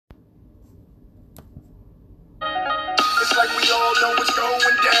all know what's going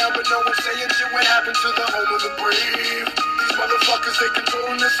down, but no one's saying shit what happened to the home of the brave. These motherfuckers, they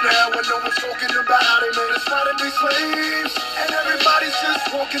controlling us now, and no one's talking about how they made us fight and be slaves. And everybody's just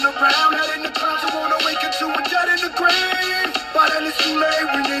walking around, head in the clouds, and won't awaken to a dead in the grave. But then it's too late,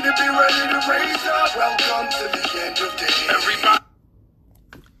 we need to be ready to raise up. Welcome to the end of days. Everybody.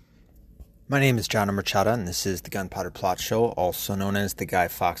 My name is John Machado, and this is the Gunpowder Plot Show, also known as the Guy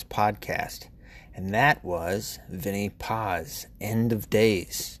Fawkes Podcast. And that was Vinnie Paz, End of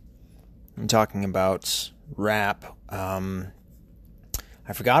Days. I'm talking about rap. I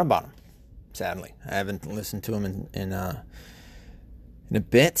forgot about him, sadly. I haven't listened to him in a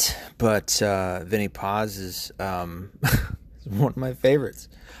bit, but Vinnie Paz is one of my favorites.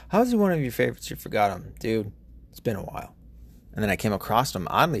 How is he one of your favorites? You forgot him, dude. It's been a while. And then I came across him.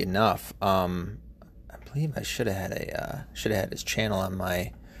 Oddly enough, I believe I should have had his channel on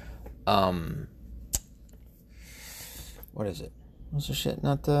my what is it? What's the shit?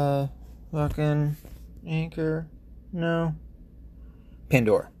 Not the fucking Anchor? No.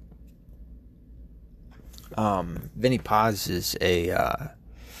 Pandora. Vinnie Paz is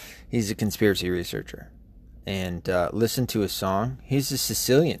he's a conspiracy researcher. And listen to his song. He's a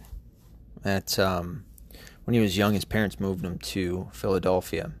Sicilian. When he was young, his parents moved him to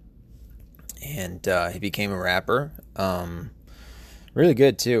Philadelphia. And he became a rapper. Really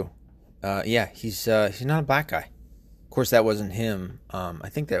good, too. He's not a black guy. Of course, that wasn't him. I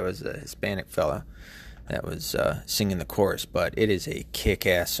think that was a Hispanic fella that was singing the chorus. But it is a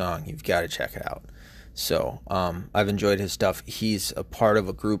kick-ass song. You've got to check it out. So I've enjoyed his stuff. He's a part of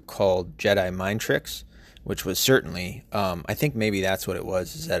a group called Jedi Mind Tricks, which was certainly, I think maybe that's what it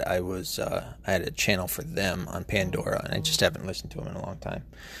was, is that I had a channel for them on Pandora, and I just haven't listened to them in a long time.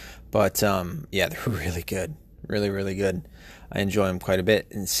 But, they're really good. Really, really good. I enjoy them quite a bit.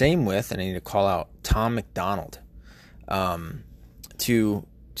 And same with, and I need to call out, Tom MacDonald.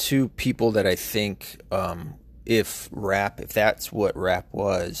 Two people that I think, if that's what rap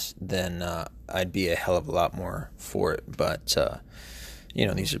was, then I'd be a hell of a lot more for it. But,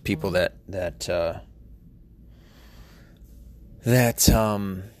 these are people that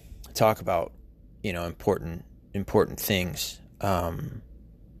talk about, important things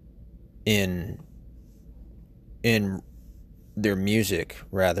in their music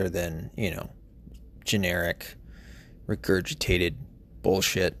rather than, generic regurgitated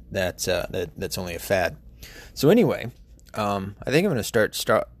bullshit that's only a fad. So anyway, I think I'm going to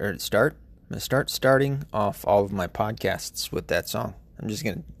starting off all of my podcasts with that song. I'm just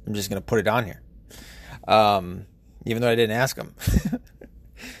going to put it on here. Even though I didn't ask him.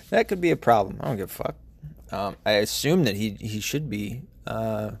 That could be a problem. I don't give a fuck. I assume that he should be,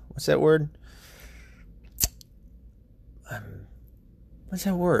 what's that word? What's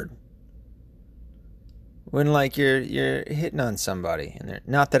that word? When, like, you're hitting on somebody, and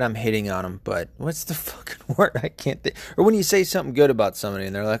not that I'm hitting on them, but what's the fucking word? I can't think. Or when you say something good about somebody,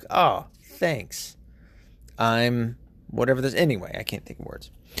 and they're like, oh, thanks. I'm whatever this. Anyway, I can't think of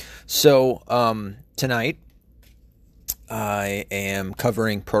words. So, tonight, I am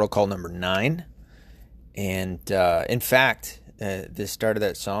covering Protocol number 9. And, in fact, the start of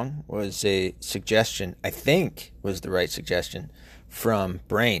that song was a suggestion, I think was the right suggestion, from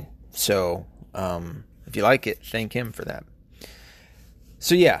Brain. So, if you like it, thank him for that.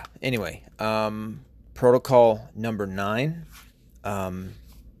 So, anyway, Protocol number 9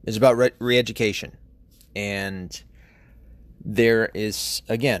 is about re-education. And there is,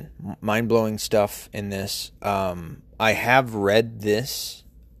 again, mind-blowing stuff in this. I have read this.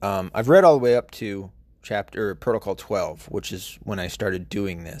 I've read all the way up to Protocol 12, which is when I started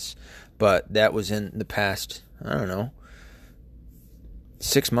doing this. But that was in the past, I don't know,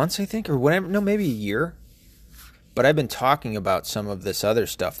 6 months, I think, or whatever. No, maybe a year. But I've been talking about some of this other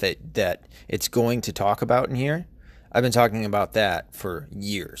stuff that it's going to talk about in here. I've been talking about that for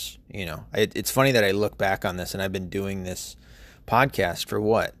years. It's funny that I look back on this, and I've been doing this podcast for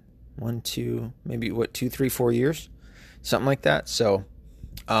what? 2, 3, 4 years? Something like that. So,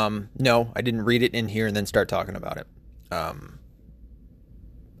 no, I didn't read it in here and then start talking about it.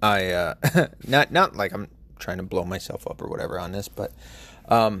 Not like I'm trying to blow myself up or whatever on this, but,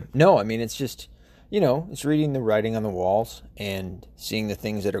 no, I mean, it's just, it's reading the writing on the walls and seeing the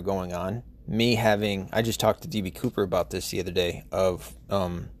things that are going on. I just talked to DB Cooper about this the other day of,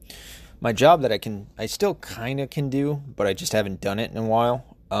 my job that I still kind of can do, but I just haven't done it in a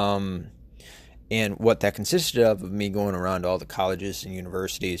while. And what that consisted of me going around all the colleges and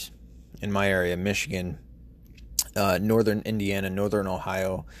universities in my area, Michigan, northern Indiana, northern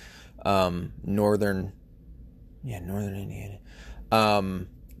Ohio, northern Indiana.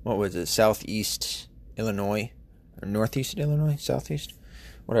 What was it? Southeast Illinois, or northeast of Illinois, southeast,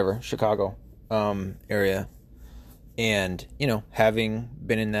 whatever, Chicago area. And, having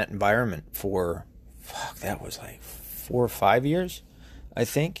been in that environment for, that was like 4 or 5 years, I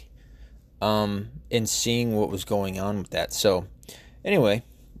think, and seeing what was going on with that. So, anyway,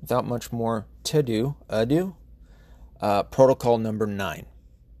 without much more to ado, protocol number 9.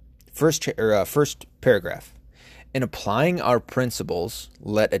 First paragraph. In applying our principles,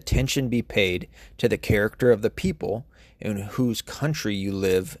 let attention be paid to the character of the people in whose country you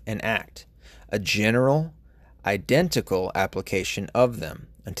live and act. A general, identical application of them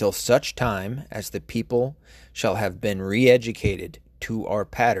until such time as the people shall have been re-educated to our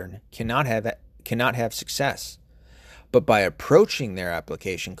pattern cannot have success. But by approaching their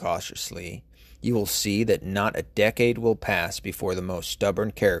application cautiously, you will see that not a decade will pass before the most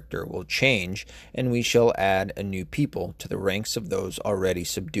stubborn character will change, and we shall add a new people to the ranks of those already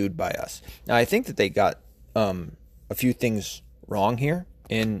subdued by us. Now, I think that they got a few things wrong here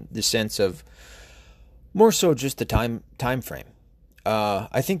in the sense of more so just the time frame.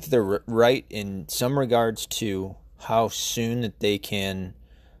 I think that they're right in some regards to how soon that they can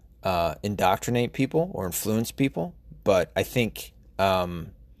indoctrinate people or influence people, but I think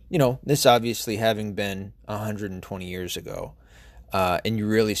this obviously having been 120 years ago, and you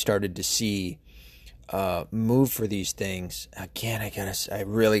really started to see move for these things. Again, I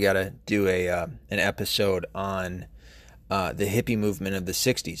really gotta do an episode on the hippie movement of the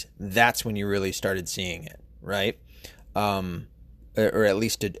 60s. That's when you really started seeing it, right? Or at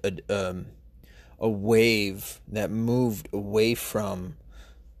least a wave that moved away from,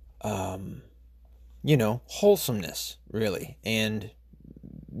 wholesomeness, really, and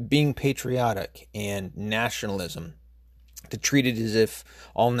being patriotic and nationalism, to treat it as if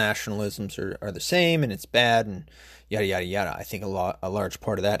all nationalisms are the same and it's bad and yada yada yada. I think a large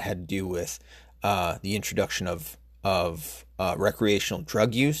part of that had to do with the introduction of recreational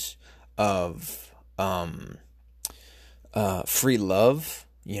drug use, of free love.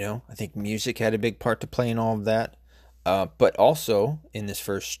 I think music had a big part to play in all of that. But also in this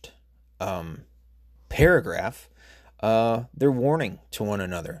first paragraph, they're warning to one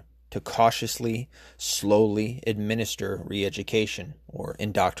another to cautiously, slowly administer re-education or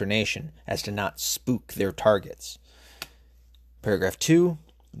indoctrination as to not spook their targets. Paragraph 2,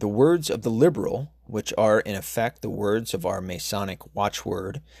 the words of the liberal, which are in effect the words of our Masonic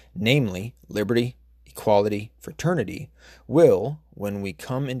watchword, namely liberty, equality, fraternity, will, when we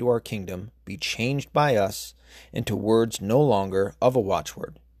come into our kingdom, be changed by us into words no longer of a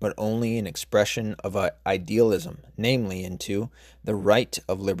watchword, but only an expression of idealism, namely into the right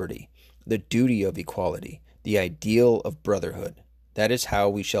of liberty, the duty of equality, the ideal of brotherhood. That is how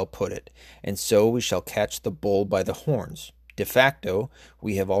we shall put it, and so we shall catch the bull by the horns. De facto,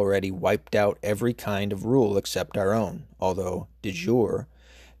 we have already wiped out every kind of rule except our own, although, de jure,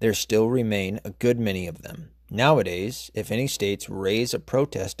 there still remain a good many of them. Nowadays, if any states raise a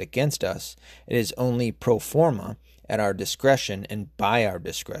protest against us, it is only pro forma, at our discretion and by our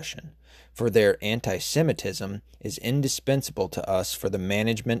discretion, for their anti-Semitism is indispensable to us for the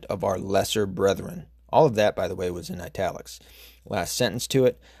management of our lesser brethren. All of that, by the way, was in italics. Last sentence to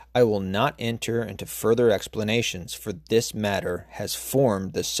it, I will not enter into further explanations, for this matter has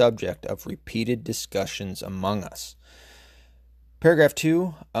formed the subject of repeated discussions among us. Paragraph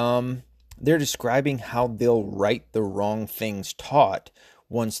 2, they're describing how they'll right the wrong things taught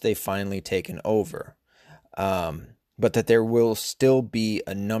once they've finally taken over. But that there will still be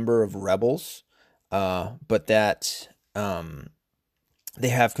a number of rebels, but that they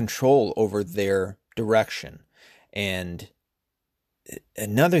have control over their direction. And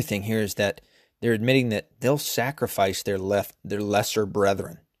another thing here is that they're admitting that they'll sacrifice their lesser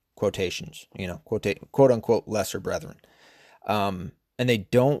brethren, quotations, quote unquote lesser brethren, and they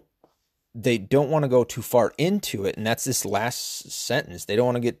don't want to go too far into it. And that's this last sentence. They don't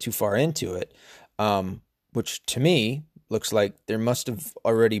want to get too far into it. Which to me looks like there must have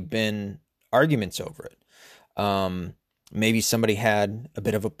already been arguments over it. Maybe somebody had a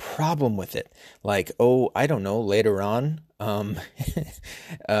bit of a problem with it. Like, I don't know, later on,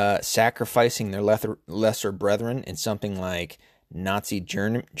 sacrificing their lesser brethren in something like Nazi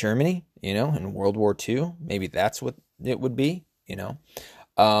Germany, in World War II. Maybe that's what it would be,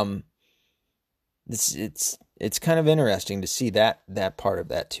 It's kind of interesting to see that part of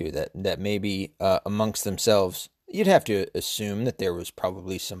that too, that maybe amongst themselves, you'd have to assume that there was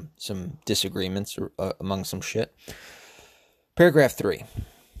probably some disagreements among some shit. Paragraph 3.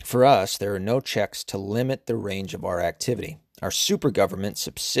 For us, there are no checks to limit the range of our activity. Our supergovernment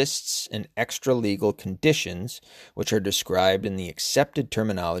subsists in extra-legal conditions which are described in the accepted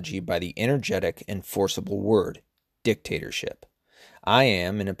terminology by the energetic and forcible word, dictatorship. I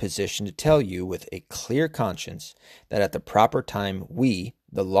am in a position to tell you with a clear conscience that at the proper time we,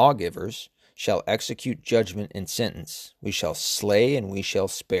 the lawgivers, shall execute judgment and sentence. We shall slay and we shall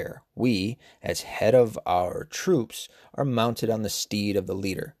spare. We, as head of our troops, are mounted on the steed of the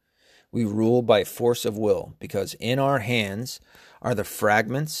leader. We rule by force of will, because in our hands are the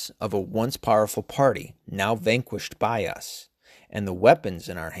fragments of a once powerful party, now vanquished by us. And the weapons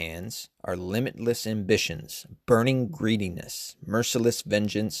in our hands are limitless ambitions, burning greediness, merciless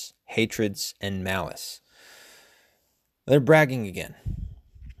vengeance, hatreds, and malice. They're bragging again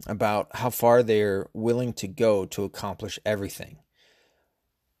about how far they're willing to go to accomplish everything.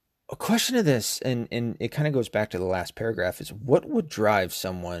 A question of this, and it kind of goes back to the last paragraph, is what would drive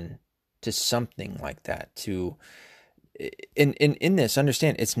someone to something like that? To in this,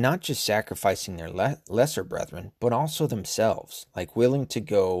 understand, it's not just sacrificing their lesser brethren, but also themselves, like willing to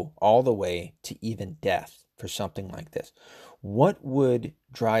go all the way to even death for something like this. What would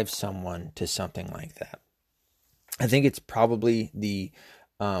drive someone to something like that? I think it's probably the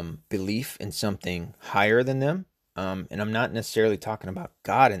belief in something higher than them. And I'm not necessarily talking about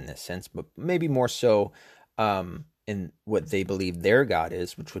God in this sense, but maybe more so in what they believe their God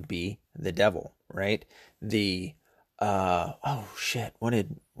is, which would be the devil, right? The what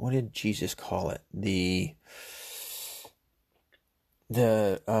did Jesus call it? The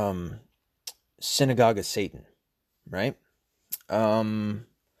synagogue of Satan, right? They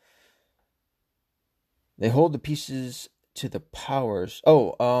hold the pieces to the powers. They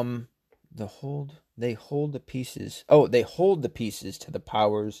hold the pieces to the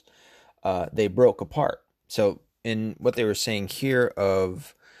powers they broke apart. So in what they were saying here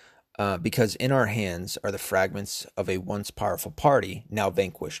of because in our hands are the fragments of a once powerful party, now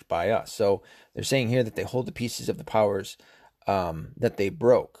vanquished by us. So they're saying here that they hold the pieces of the powers that they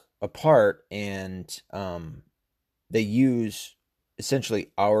broke apart, and they use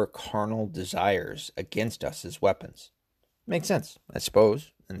essentially our carnal desires against us as weapons. Makes sense, I suppose,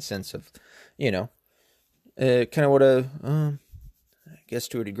 in the sense of, kind of what I guess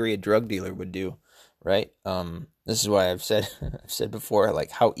to a degree a drug dealer would do, right? This is why I've said before, like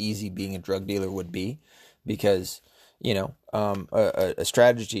how easy being a drug dealer would be, because a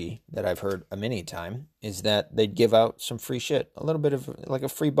strategy that I've heard a many time is that they'd give out some free shit, a little bit of like a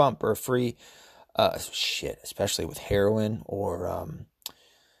free bump or a free shit, especially with heroin or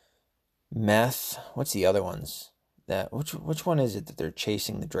meth. What's the other ones? Which one is it that they're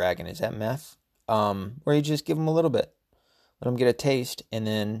chasing the dragon? Is that meth? Where you just give them a little bit, let them get a taste, and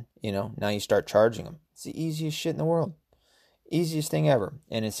then now you start charging them. It's the easiest shit in the world, easiest thing ever.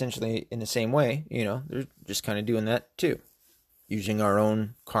 And essentially, in the same way, they're just kind of doing that too, using our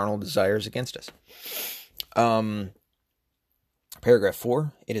own carnal desires against us. Paragraph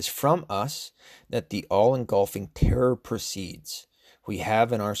 4, it is from us that the all-engulfing terror proceeds. We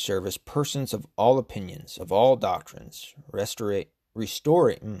have in our service persons of all opinions, of all doctrines,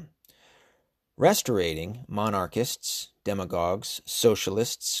 restorating monarchists, demagogues,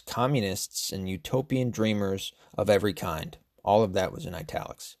 socialists, communists, and utopian dreamers of every kind. All of that was in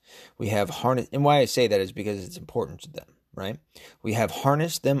italics. We have harnessed, and why I say that is because it's important to them, right? We have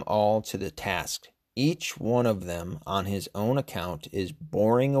harnessed them all to the task. Each one of them, on his own account, is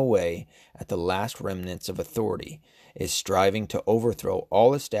boring away at the last remnants of authority, is striving to overthrow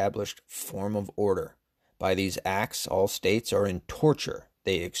all established form of order. By these acts, all states are in torture.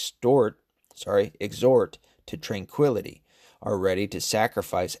 They exhort to tranquility, are ready to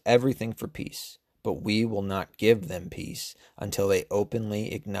sacrifice everything for peace. But we will not give them peace until they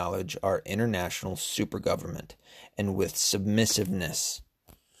openly acknowledge our international supergovernment, and with submissiveness.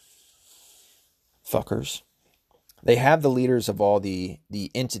 Fuckers. They have the leaders of all the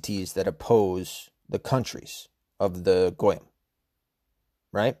entities that oppose the countries of the Goyim,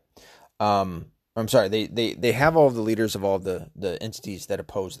 right? I'm sorry, they have all of the leaders of all the entities that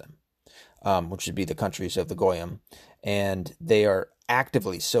oppose them, which would be the countries of the Goyim, and they are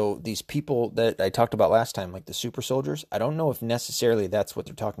actively, so these people that I talked about last time, like the super soldiers, I don't know if necessarily that's what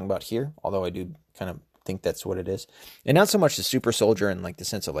they're talking about here, although I do kind of think that's what it is. And not so much the super soldier in like the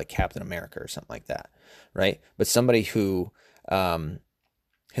sense of like Captain America or something like that, right? But somebody who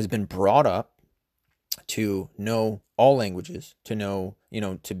has been brought up to know all languages, to know,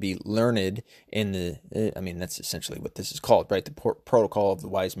 to be learned in the, that's essentially what this is called, right? The protocol of the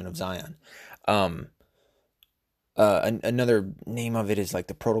wise men of Zion. Another name of it is like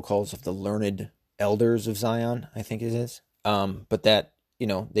the protocols of the learned elders of Zion, I think it is. But that,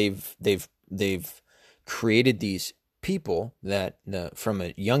 they've created these people that from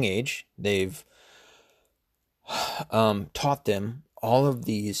a young age, they've taught them all of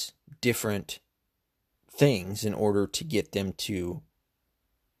these different things in order to get them to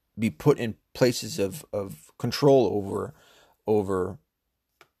be put in places of control over,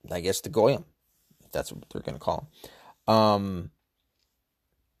 I guess, the Goyim, if that's what they're going to call them.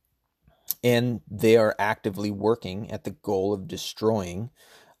 And they are actively working at the goal of destroying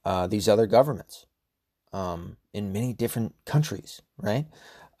these other governments in many different countries, right?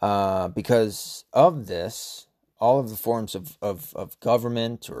 Because of this, all of the forms of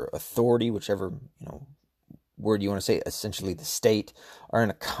government or authority, whichever word you want to say, essentially the state, are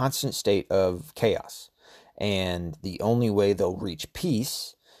in a constant state of chaos. And the only way they'll reach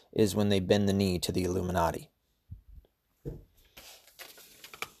peace is when they bend the knee to the Illuminati.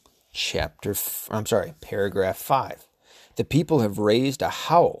 Paragraph 5. The people have raised a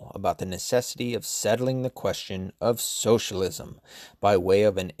howl about the necessity of settling the question of socialism by way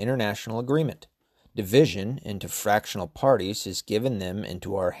of an international agreement. Division into fractional parties is given them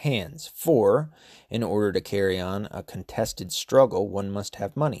into our hands, for, in order to carry on a contested struggle, one must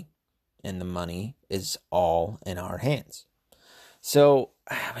have money, and the money is all in our hands. So,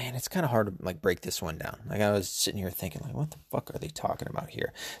 man, it's kind of hard to break this one down. I was sitting here thinking, what the fuck are they talking about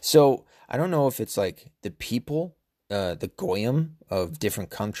here? So I don't know if it's the people, the Goyim of different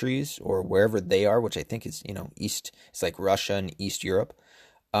countries or wherever they are, which I think is East. It's like Russia and East Europe.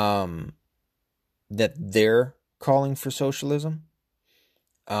 That they're calling for socialism,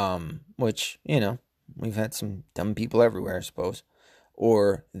 which, we've had some dumb people everywhere, I suppose,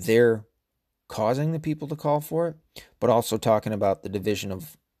 or they're causing the people to call for it, but also talking about the division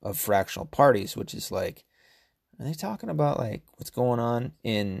of fractional parties, which is are they talking about what's going on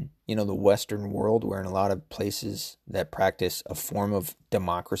in, the Western world, where in a lot of places that practice a form of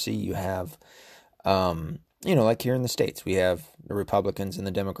democracy, you have, like here in the States, we have the Republicans and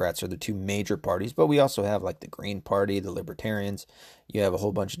the Democrats are the two major parties, but we also have the Green Party, the Libertarians. You have a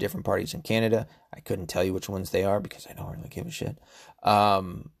whole bunch of different parties in Canada. I couldn't tell you which ones they are because I don't really give a shit.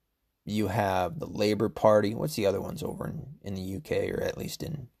 You have the Labour Party. What's the other ones over in the UK, or at least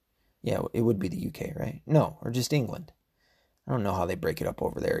it would be the UK, right? No, or just England. I don't know how they break it up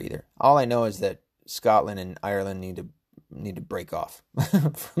over there either. All I know is that Scotland and Ireland need to break off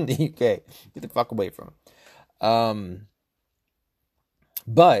from the UK. Get the fuck away from them.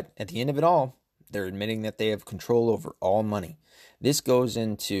 But at the end of it all, they're admitting that they have control over all money. This goes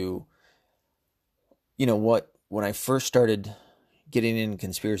into, when I first started getting into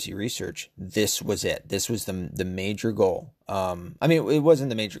conspiracy research, this was it. This was the major goal. It wasn't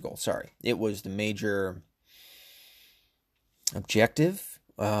the major goal. Sorry. It was the major objective,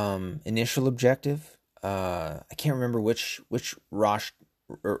 initial objective. I can't remember which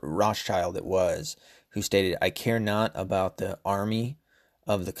Rothschild it was who stated, "I care not about the army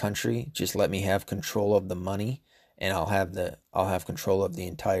of the country. Just let me have control of the money, and I'll have control of the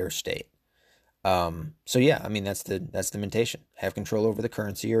entire state." So yeah, that's the mentation. Have control over the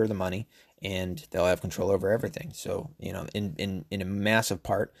currency or the money, and they'll have control over everything. So, in a massive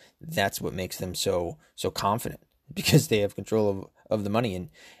part, that's what makes them so confident, because they have control of the money.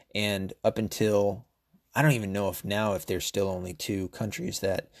 And up until, I don't even know if there's still only 2 countries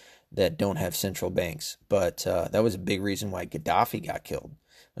that don't have central banks, but that was a big reason why Gaddafi got killed,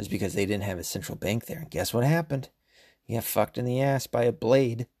 was because they didn't have a central bank there. And guess what happened? He got fucked in the ass by a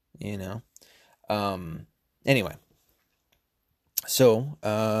blade, Anyway, so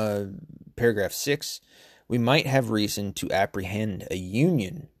paragraph 6, we might have reason to apprehend a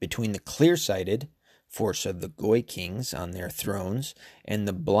union between the clear-sighted force of the Goy kings on their thrones and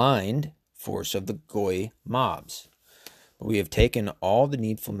the blind force of the Goy mobs. But we have taken all the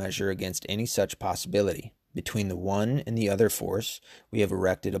needful measure against any such possibility. Between the one and the other force, we have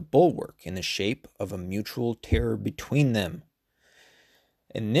erected a bulwark in the shape of a mutual terror between them.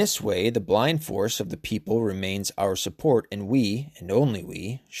 In this way, the blind force of the people remains our support, and we, and only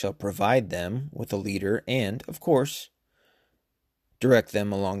we, shall provide them with a leader and, of course, direct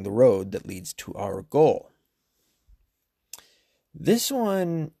them along the road that leads to our goal. This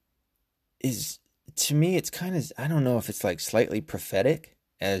one is, to me, it's kind of, I don't know if it's slightly prophetic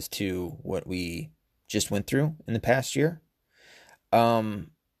as to what we just went through in the past year. They're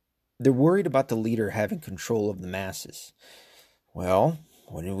worried about the leader having control of the masses. Well,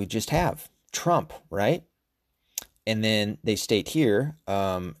 what did we just have? Trump, right? And then they state here,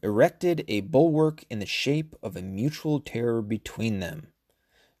 erected a bulwark in the shape of a mutual terror between them.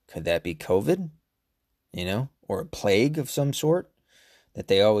 Could that be COVID? Or a plague of some sort that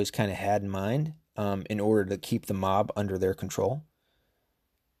they always kind of had in mind in order to keep the mob under their control?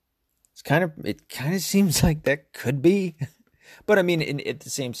 It kind of seems like that could be. But I mean, in the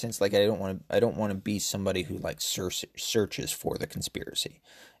same sense, like I don't want to be somebody who like searches for the conspiracy.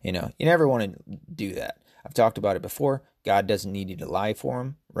 You know, you never want to do that. I've talked about it before. God doesn't need you to lie for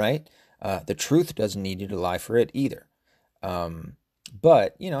him, right? The truth doesn't need you to lie for it either.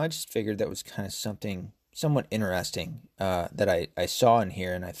 But, you know, I just figured that was kind of something somewhat interesting that I saw in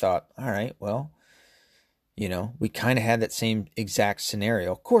here, and I thought, all right, well, you know, we kind of had that same exact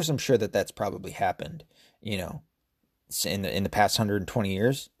scenario. Of course, I'm sure that that's probably happened, you know, in the past 120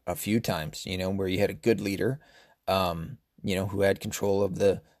 years, a few times, you know, where you had a good leader, you know, who had control of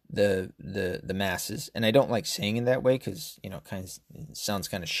the masses. And I don't like saying it that way because, you know, it sounds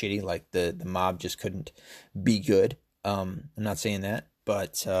kind of shitty, like the mob just couldn't be good. I'm not saying that,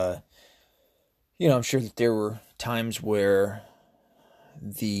 but you know, I'm sure that there were times where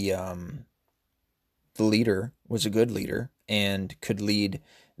the leader was a good leader and could lead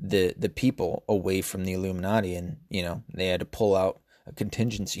the people away from the Illuminati, and you know, they had to pull out a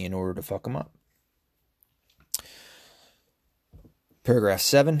contingency in order to fuck them up. Paragraph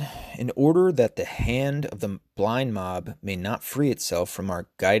 7. In order that the hand of the blind mob may not free itself from our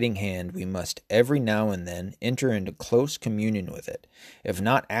guiding hand, we must every now and then enter into close communion with it, if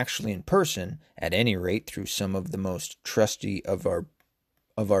not actually in person, at any rate through some of the most trusty of our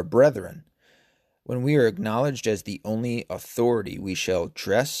brethren. When we are acknowledged as the only authority, we shall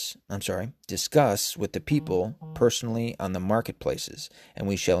discuss with the people personally on the marketplaces, and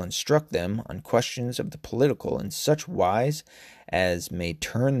we shall instruct them on questions of the political in such wise as may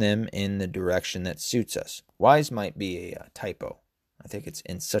turn them in the direction that suits us. Wise might be a typo. I think it's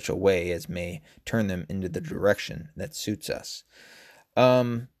in such a way as may turn them into the direction that suits us.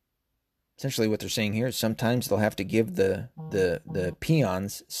 Essentially what they're saying here is sometimes they'll have to give the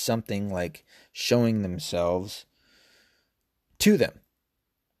peons something like showing themselves to them.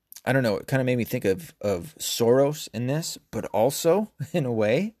 I don't know, it kind of made me think of Soros in this, but also, in a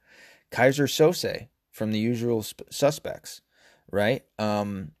way, Kaiser Sose from The Usual Suspects, right?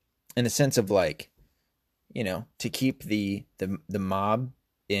 In the sense of like, you know, to keep the mob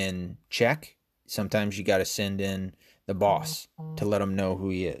in check, sometimes you got to send in the boss to let him know who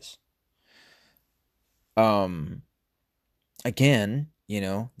he is. Again, you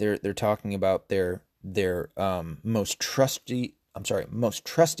know, they're talking about their most trusty of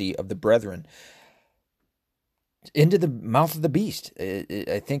the brethren into the mouth of the beast.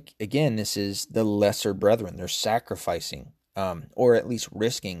 I think again, this is the lesser brethren. They're sacrificing, or at least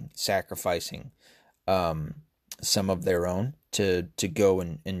risking sacrificing, some of their own to go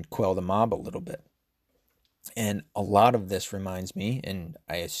and quell the mob a little bit. And a lot of this reminds me, and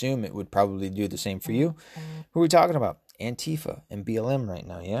I assume it would probably do the same for you. Who are we talking about? Antifa and BLM right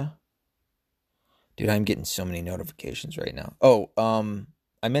now, yeah? Dude, I'm getting so many notifications right now. Oh,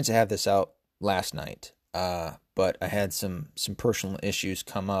 I meant to have this out last night, but I had some personal issues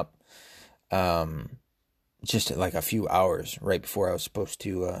come up just like a few hours right before I was supposed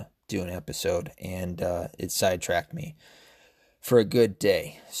to do an episode, and it sidetracked me for a good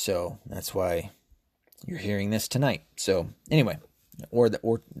day. So that's why you're hearing this tonight. So anyway, or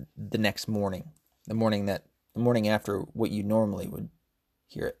the next morning, the morning after what you normally would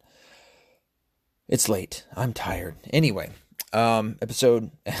hear it. It's late. I'm tired. Anyway,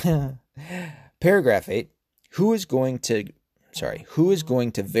 paragraph 8. Who is going to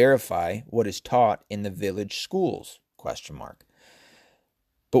verify what is taught in the village schools? ?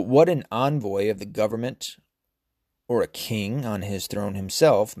 But what an envoy of the government or a king on his throne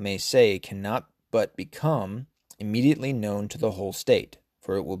himself may say cannot but become immediately known to the whole state,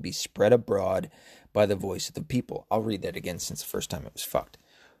 for it will be spread abroad by the voice of the people. I'll read that again since the first time it was fucked.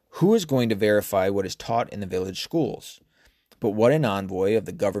 Who is going to verify what is taught in the village schools? But what an envoy of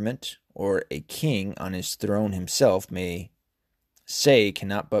the government or a king on his throne himself may say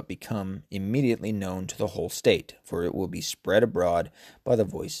cannot but become immediately known to the whole state, for it will be spread abroad by the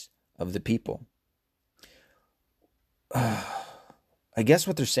voice of the people. I guess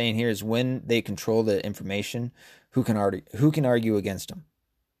what they're saying here is when they control the information, who can argue against them?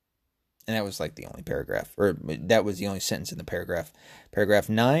 And that was like the only paragraph, or that was the only sentence in the paragraph. Paragraph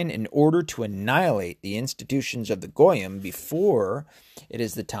 9, in order to annihilate the institutions of the Goyim before it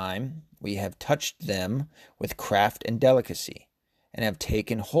is the time, we have touched them with craft and delicacy, and have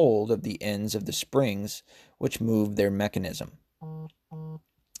taken hold of the ends of the springs which move their mechanism.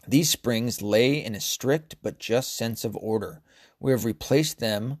 These springs lay in a strict but just sense of order. We have replaced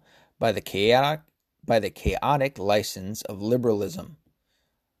them by the chaotic license of liberalism.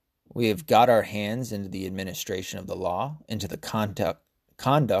 We have got our hands into the administration of the law, into the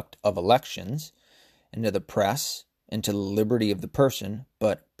conduct of elections, into the press, into the liberty of the person,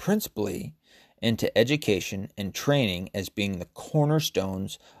 but principally into education and training as being the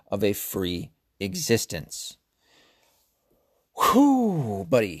cornerstones of a free existence. Whew,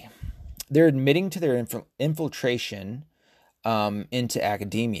 buddy. They're admitting to their infiltration into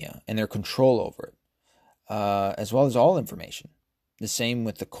academia and their control over it, as well as all information. The same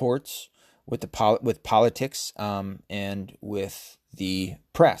with the courts, with politics, and with the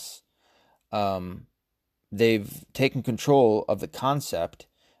press. They've taken control of the concept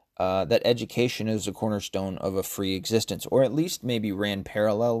that education is a cornerstone of a free existence, or at least maybe ran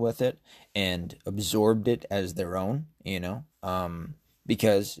parallel with it and absorbed it as their own,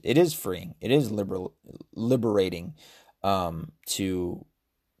 because it is freeing. It is liberating to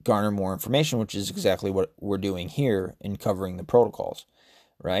garner more information, which is exactly what we're doing here in covering the protocols,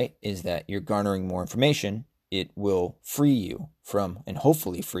 right? Is that you're garnering more information, it will free you from, and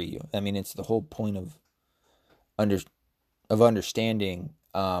hopefully free you. I mean, it's the whole point of understanding,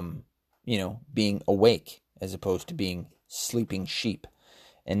 being awake as opposed to being sleeping sheep,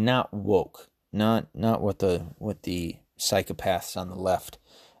 and not woke, not what the psychopaths on the left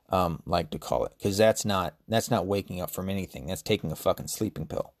like to call it, because that's not waking up from anything. That's taking a fucking sleeping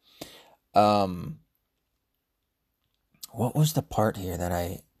pill. What was the part here that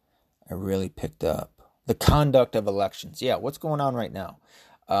I really picked up? The conduct of elections. Yeah, what's going on right now?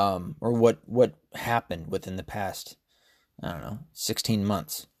 Or what happened within the past, 16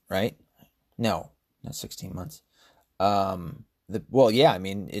 months, right? No, not 16 months. In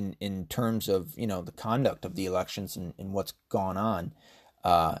terms of, the conduct of the elections and what's gone on,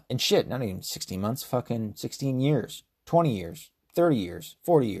 and shit, not even 16 months, fucking 16 years, 20 years, 30 years,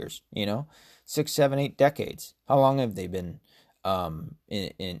 40 years, 6, 7, 8 decades. How long have they been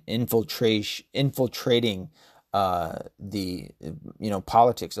in infiltrating the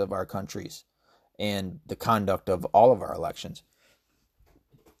politics of our countries and the conduct of all of our elections?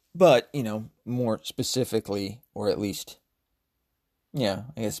 But more specifically, or at least,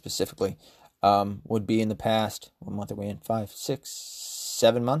 specifically, would be in the past. What month are we in? 5, 6,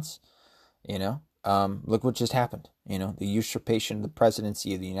 7 months. Look what just happened. The usurpation of the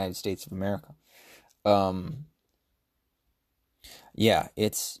presidency of the United States of America.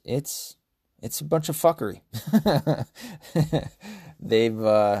 It's a bunch of fuckery.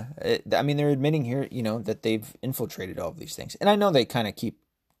 They're admitting here, that they've infiltrated all of these things. And I know they kind of keep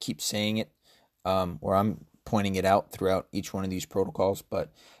saying it, or I'm pointing it out throughout each one of these protocols,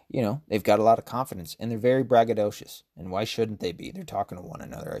 but, they've got a lot of confidence, and they're very braggadocious. And why shouldn't they be? They're talking to one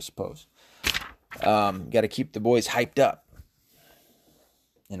another, I suppose. Got to keep the boys hyped up,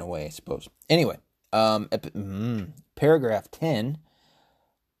 in a way, I suppose. Anyway, paragraph 10,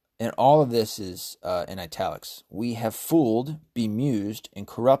 and all of this is in italics. We have fooled, bemused, and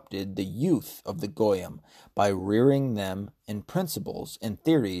corrupted the youth of the Goyim by rearing them in principles and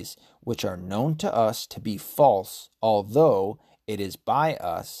theories which are known to us to be false, although it is by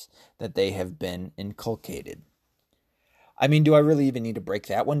us that they have been inculcated. I mean, do I really even need to break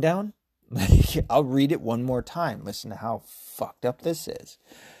that one down? I'll read it one more time. Listen to how fucked up this is.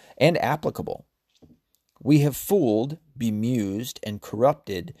 And applicable. We have fooled, bemused, and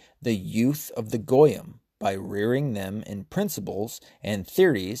corrupted the youth of the Goyim by rearing them in principles and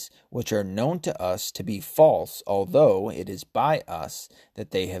theories which are known to us to be false, although it is by us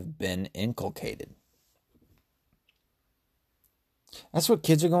that they have been inculcated. That's what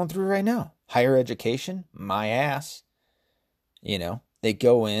kids are going through right now. Higher education, my ass. They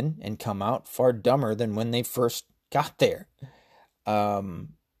go in and come out far dumber than when they first got there.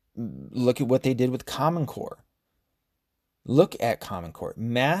 Look at what they did with Common Core. Look at Common Core.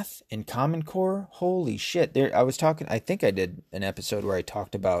 Math and Common Core, holy shit. I think I did an episode where I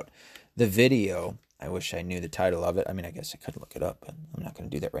talked about the video. I wish I knew the title of it. I mean, I guess I could look it up, but I'm not going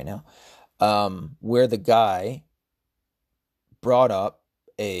to do that right now. Where the guy brought up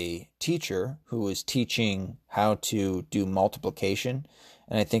a teacher who was teaching how to do multiplication.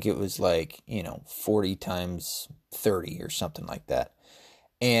 And I think it was 40 times 30 or something like that.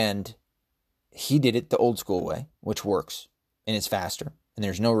 And he did it the old school way, which works, and it's faster, and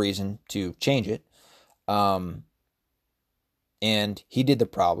there's no reason to change it. And he did the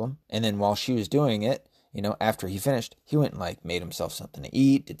problem, and then while she was doing it, after he finished, he went and made himself something to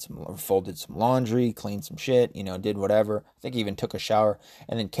eat, folded some laundry, cleaned some shit, did whatever. I think he even took a shower,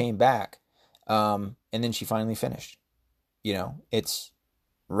 and then came back, and then she finally finished. It's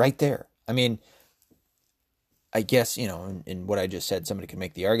right there. I mean, I guess, in what I just said, somebody could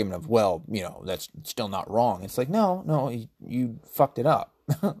make the argument of, well, that's still not wrong. It's no, you fucked it up.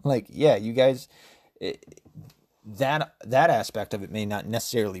 You guys, that aspect of it may not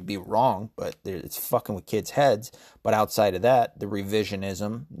necessarily be wrong, but it's fucking with kids' heads. But outside of that, the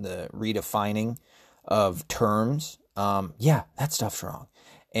revisionism, the redefining of terms, that stuff's wrong.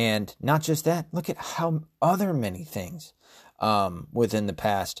 And not just that, look at how other many things within the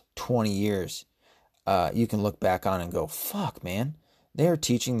past 20 years you can look back on and go, fuck, man, they're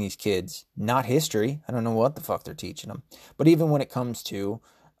teaching these kids not history. I don't know what the fuck they're teaching them. But even when it comes to,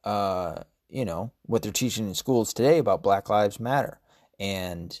 what they're teaching in schools today about Black Lives Matter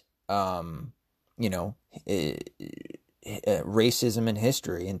and, racism in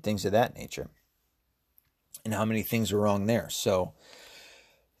history and things of that nature, and how many things are wrong there. So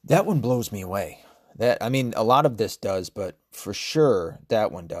that one blows me away. A lot of this does, but for sure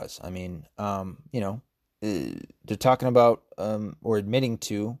that one does. They're talking about or admitting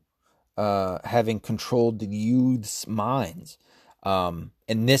to having controlled the youth's minds. And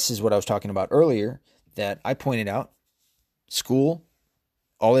this is what I was talking about earlier that I pointed out. School,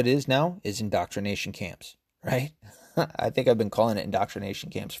 all it is now is indoctrination camps, right? I think I've been calling it indoctrination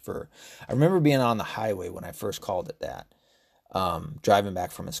camps I remember being on the highway when I first called it that, driving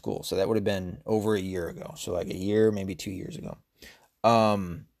back from a school. So that would have been over a year ago. So like a year, maybe 2 years ago.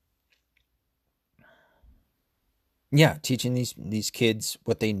 Teaching these kids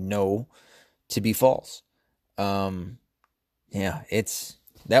what they know to be false. It's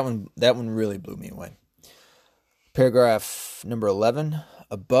that one really blew me away. Paragraph number 11,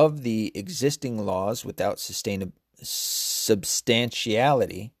 above the existing laws without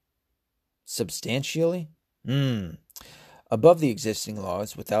substantially, above the existing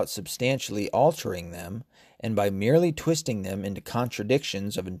laws without substantially altering them, and by merely twisting them into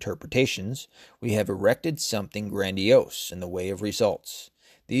contradictions of interpretations, we have erected something grandiose in the way of results.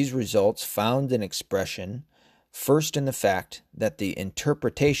 These results found an expression first in the fact that the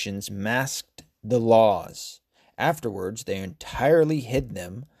interpretations masked the laws. Afterwards, they entirely hid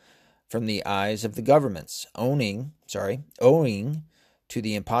them from the eyes of the governments, owing to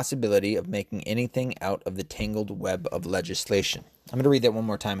the impossibility of making anything out of the tangled web of legislation. I'm going to read that one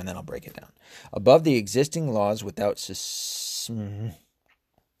more time and then I'll break it down. Above the existing laws without... guess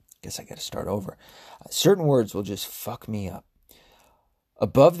I got to start over. Certain words will just fuck me up.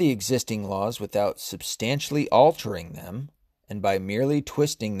 Above the existing laws without substantially altering them, and by merely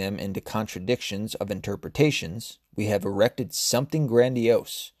twisting them into contradictions of interpretations, we have erected something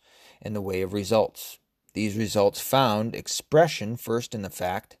grandiose in the way of results. These results found expression first in the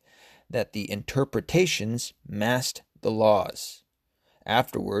fact that the interpretations masked the laws.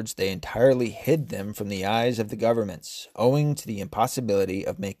 Afterwards, they entirely hid them from the eyes of the governments, owing to the impossibility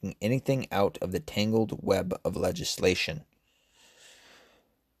of making anything out of the tangled web of legislation.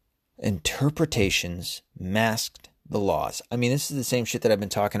 Interpretations masked the laws. This is the same shit that I've been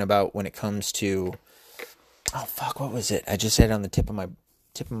talking about when it comes to... Oh, fuck, what was it? I just had it on the tip of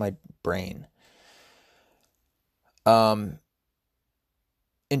my brain.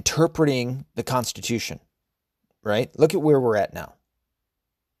 Interpreting the Constitution, right? Look at where we're at now,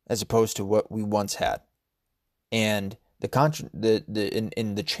 as opposed to what we once had, and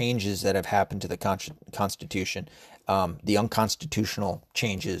the changes that have happened to the Constitution, the unconstitutional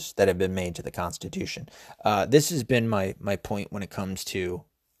changes that have been made to the Constitution. This has been my point when it comes to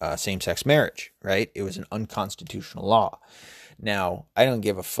same-sex marriage, right? It was an unconstitutional law. Now, I don't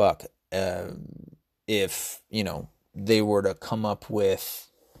give a fuck if, they were to come up with,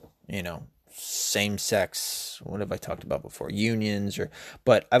 same-sex, what have I talked about before? Unions,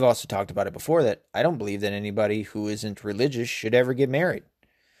 but I've also talked about it before that I don't believe that anybody who isn't religious should ever get married.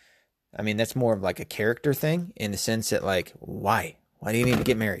 That's more of like a character thing in the sense that, like, why? Why do you need to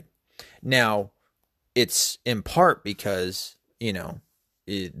get married? Now, it's in part because,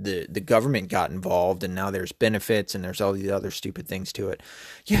 the government got involved and now there's benefits and there's all these other stupid things to it.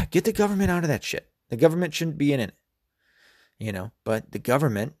 Yeah, get the government out of that shit. The government shouldn't be in it, but the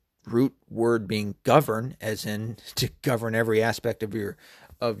government, root word being govern, as in to govern every aspect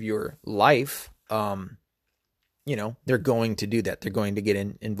of your life, they're going to do that. They're going to get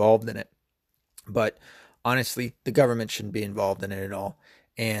involved in it. But honestly, the government shouldn't be involved in it at all.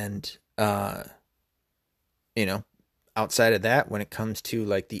 And, outside of that, when it comes to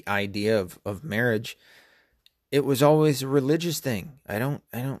like the idea of marriage, it was always a religious thing. I don't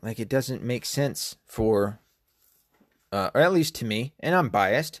like, it doesn't make sense for, or at least to me, and I'm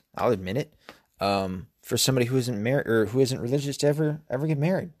biased, I'll admit it, for somebody who isn't married or who isn't religious to ever get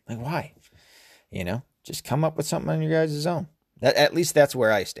married. Like, why? Just come up with something on your guys' own. At least that's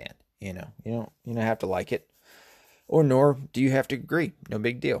where I stand. You don't have to like it, or nor do you have to agree. No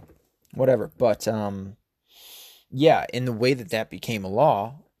big deal. Whatever. But in the way that became a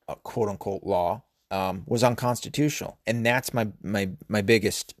law, a quote unquote law, was unconstitutional. And that's my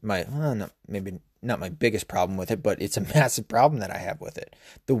biggest, maybe not my biggest problem with it, but it's a massive problem that I have with it.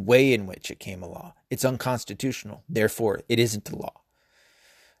 The way in which it came a law. It's unconstitutional. Therefore, it isn't a law.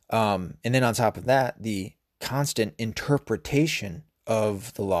 And then on top of that, the constant interpretation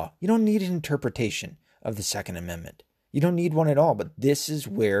of the law. You don't need an interpretation of the Second Amendment. You don't need one at all, but this is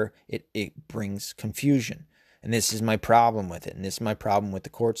where it brings confusion. And this is my problem with it. And this is my problem with the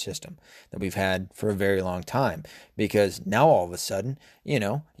court system that we've had for a very long time. Because now all of a sudden,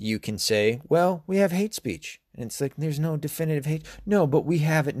 you can say, well, we have hate speech. And it's like, there's no definitive hate. No, but we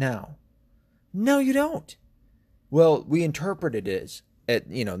have it now. No, you don't. Well, we interpret it as,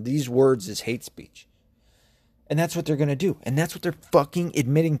 these words as hate speech. And that's what they're going to do. And that's what they're fucking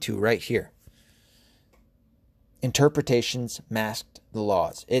admitting to right here. Interpretations masked the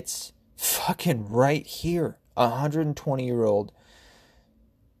laws. It's fucking right here. 120-year-old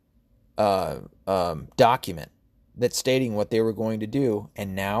document that's stating what they were going to do,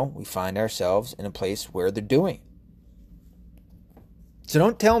 and now we find ourselves in a place where they're doing. So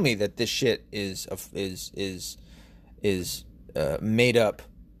don't tell me that this shit is made up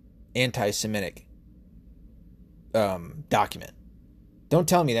anti-Semitic document. Don't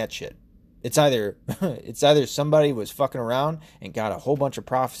tell me that shit. It's either somebody was fucking around and got a whole bunch of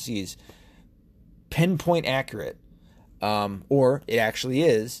prophecies pinpoint accurate, or it actually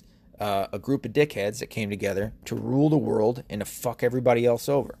is a group of dickheads that came together to rule the world and to fuck everybody else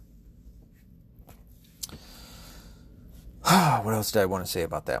over. What else did I want to say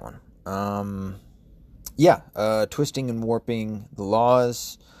about that one? Twisting and warping the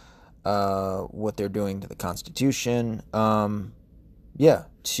laws, what they're doing to the Constitution,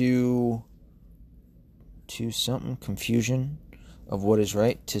 to something confusion of what is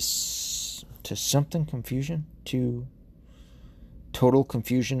right, to something confusion, to total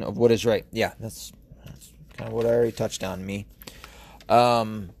confusion of what is right. Yeah, that's kind of what I already touched on, me.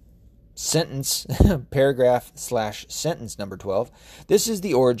 Sentence, paragraph / sentence number 12. This is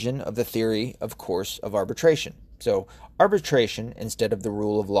the origin of the theory, of course, of arbitration. So, arbitration instead of the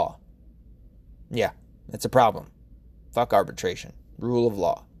rule of law. Yeah, that's a problem. Fuck arbitration. Rule of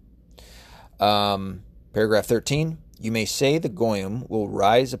law. Paragraph 13. You may say the goyim will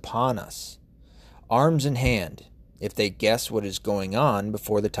rise upon us, arms in hand, if they guess what is going on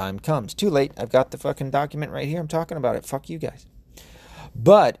before the time comes. Too late. I've got the fucking document right here. I'm talking about it. Fuck you guys.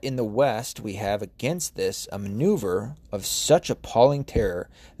 But in the West, we have against this a maneuver of such appalling terror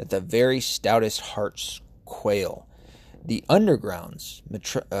that the very stoutest hearts quail. The undergrounds,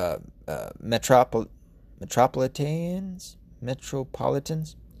 metropolitans.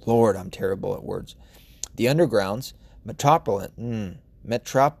 Lord, I'm terrible at words. The undergrounds,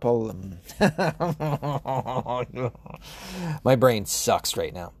 my brain sucks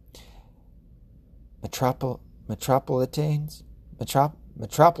right now. Metropolitans.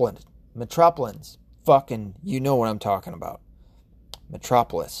 Fucking, you know what I'm talking about.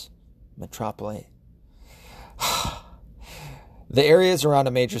 Metropolis. The areas around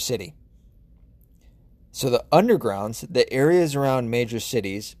a major city. So the undergrounds, the areas around major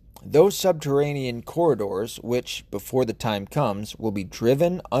cities, those subterranean corridors, which, before the time comes, will be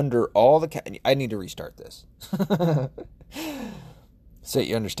driven under all the... I need to restart this. So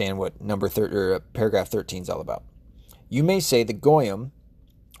you understand what paragraph 13 is all about. You may say the goyim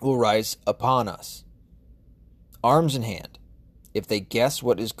will rise upon us, arms in hand, if they guess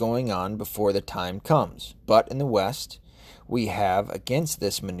what is going on before the time comes. But in the West, we have against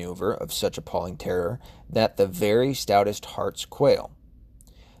this maneuver of such appalling terror that the very stoutest hearts quail.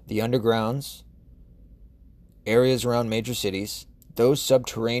 The undergrounds, areas around major cities, those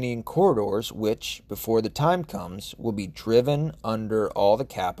subterranean corridors which, before the time comes, will be driven under all the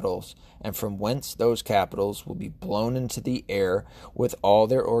capitals, and from whence those capitals will be blown into the air with all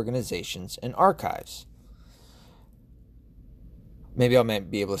their organizations and archives. Maybe I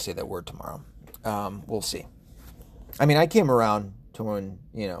might be able to say that word tomorrow. We'll see. I mean, I came around to when,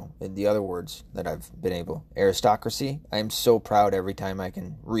 the other words that I've been able. Aristocracy. I am so proud every time I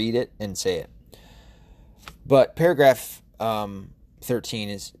can read it and say it. But paragraph 13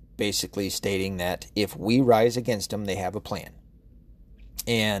 is basically stating that if we rise against them, they have a plan.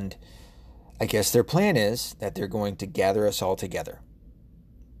 And I guess their plan is that they're going to gather us all together,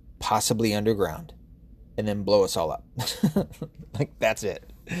 possibly underground, and then blow us all up. Like, that's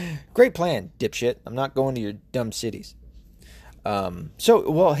it. Great plan, dipshit. I'm not going to your dumb cities.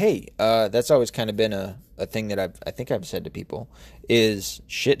 That's always kind of been a thing that I think I've said to people is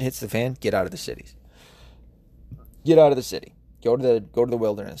shit hits the fan, get out of the cities. Get out of the city. Go to the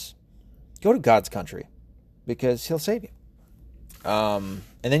wilderness. Go to God's country because he'll save you. And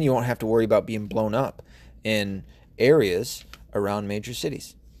then you won't have to worry about being blown up in areas around major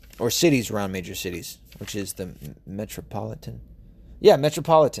cities, or cities around major cities, which is the metropolitan. Yeah,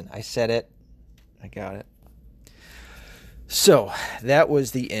 metropolitan. I said it. I got it. So that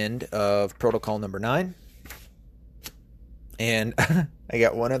was the end of protocol number 9. And I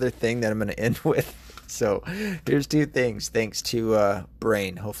got one other thing that I'm going to end with. So here's 2 things, thanks to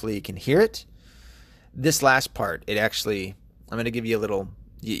Brain. Hopefully you can hear it. This last part, I'm going to give you a little,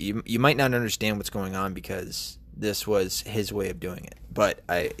 you might not understand what's going on because this was his way of doing it. But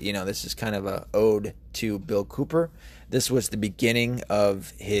this is kind of a ode to Bill Cooper. This was the beginning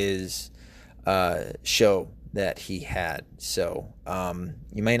of his show that he had. So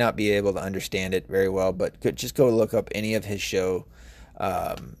you may not be able to understand it very well, but just go look up any of his shows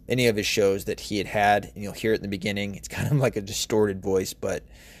that he had, and you'll hear it in the beginning. It's kind of like a distorted voice, but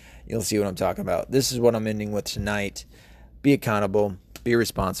you'll see what I'm talking about. This is what I'm ending with tonight. Be accountable, be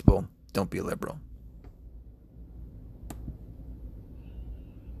responsible, don't be liberal.